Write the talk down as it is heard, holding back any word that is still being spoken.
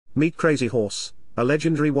Meet Crazy Horse, a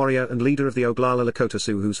legendary warrior and leader of the Oglala Lakota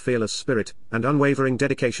Sioux whose fearless spirit and unwavering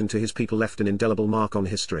dedication to his people left an indelible mark on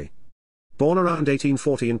history. Born around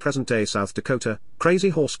 1840 in present-day South Dakota, Crazy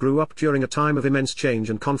Horse grew up during a time of immense change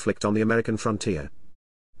and conflict on the American frontier.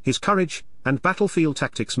 His courage and battlefield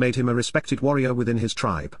tactics made him a respected warrior within his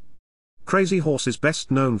tribe. Crazy Horse is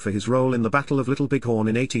best known for his role in the Battle of Little Bighorn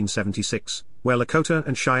in 1876, where Lakota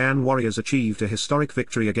and Cheyenne warriors achieved a historic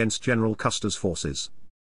victory against General Custer's forces.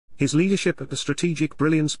 His leadership and strategic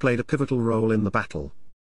brilliance played a pivotal role in the battle.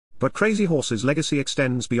 But Crazy Horse's legacy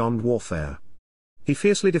extends beyond warfare. He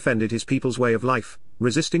fiercely defended his people's way of life,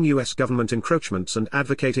 resisting U.S. government encroachments and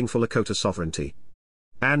advocating for Lakota sovereignty.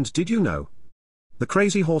 And did you know? The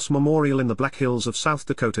Crazy Horse Memorial in the Black Hills of South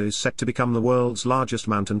Dakota is set to become the world's largest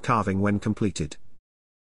mountain carving when completed.